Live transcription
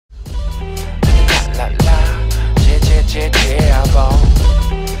yeah, boy.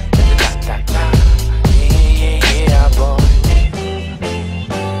 Yeah, boy.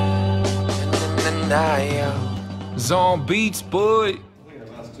 Zone beats, boy. I think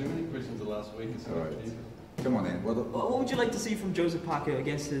I've asked too many questions the last week. It's all right. Come on then. What would you like to see from Joseph Parker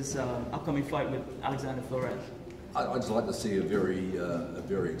against his upcoming fight with Alexander Flores? I'd just like to see a very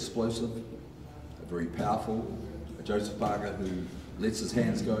explosive, a very powerful, a Joseph Parker who lets his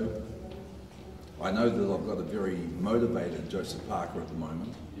hands go. I know that I've got a very motivated Joseph Parker at the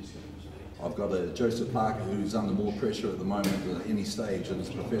moment. I've got a Joseph Parker who's under more pressure at the moment than at any stage in his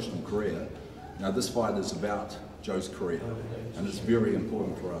professional career. Now this fight is about Joe's career, and it's very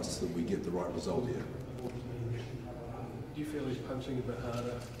important for us that we get the right result here. Do you feel he's punching a bit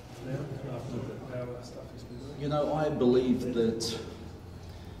harder now after the power stuff he's been doing? You know, I believe that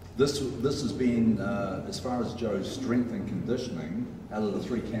this has been, as far as Joe's strength and conditioning, out of the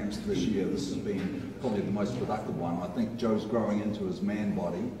three camps this year, this has been probably the most productive one. I think Joe's growing into his man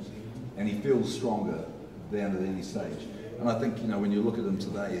body, and he feels stronger than at any stage. And I think, you know, when you look at him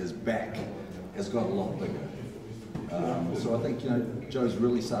today, his back has got a lot bigger. So I think, you know, Joe's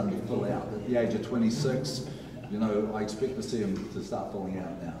really starting to fill out. At the age of 26, you know, I expect to see him to start filling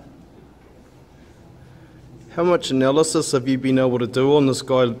out now. How much analysis have you been able to do on this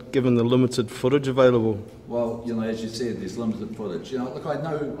guy, given the limited footage available? Well, you know, as you said, there's limited footage. You know, look, I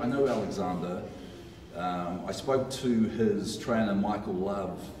know Alexander. I spoke to his trainer, Michael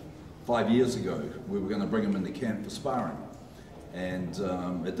Love, 5 years ago. We were going to bring him into camp for sparring, and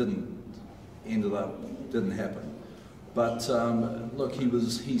it didn't happen. But look,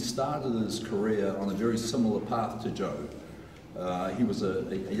 he started his career on a very similar path to Joe. He was a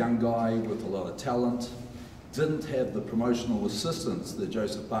young guy with a lot of talent, didn't have the promotional assistance that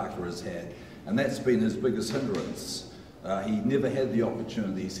Joseph Parker has had, and that's been his biggest hindrance. He never had the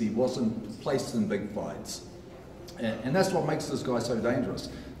opportunities, he wasn't placed in big fights. And that's what makes this guy so dangerous.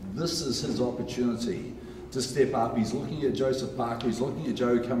 This is his opportunity to step up. He's looking at Joseph Parker, he's looking at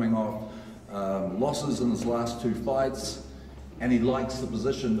Joe coming off losses in his last two fights, and he likes the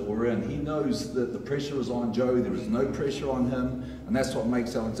position that we're in. He knows that the pressure is on Joe, there is no pressure on him, and that's what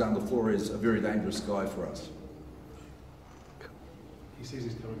makes Alexander Flores a very dangerous guy for us. He says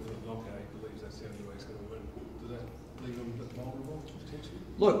he's coming for the knockout, he believes that's the only way he's going to win. Does that leave him a bit vulnerable, potentially?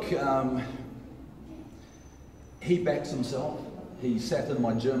 Look, he backs himself. He sat in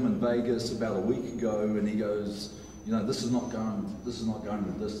my gym in Vegas about a week ago, and he goes, you know, this is not going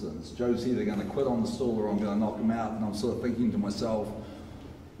the distance. Joe's either going to quit on the stool or I'm going to knock him out. And I'm sort of thinking to myself,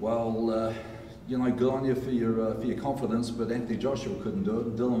 well, you know, good on you for your confidence, but Anthony Joshua couldn't do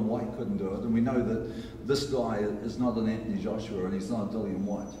it, Dillian Whyte couldn't do it, and we know that this guy is not an Anthony Joshua and he's not a Dillian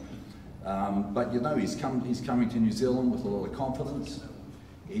Whyte. But you know, he's coming to New Zealand with a lot of confidence.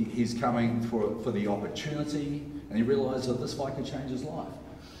 He's coming for the opportunity, and he realised that this fight could change his life.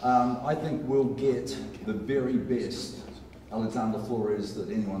 I think we'll get the very best Alexander Flores that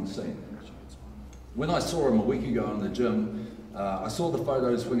anyone's seen. When I saw him a week ago in the gym, I saw the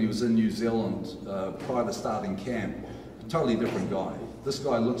photos when he was in New Zealand prior to starting camp. Totally different guy. This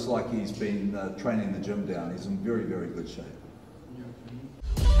guy looks like he's been training the gym down. He's in very, very good shape.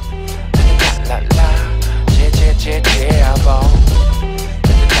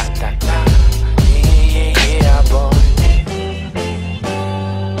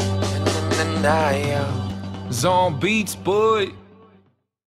 Zone beats, boy.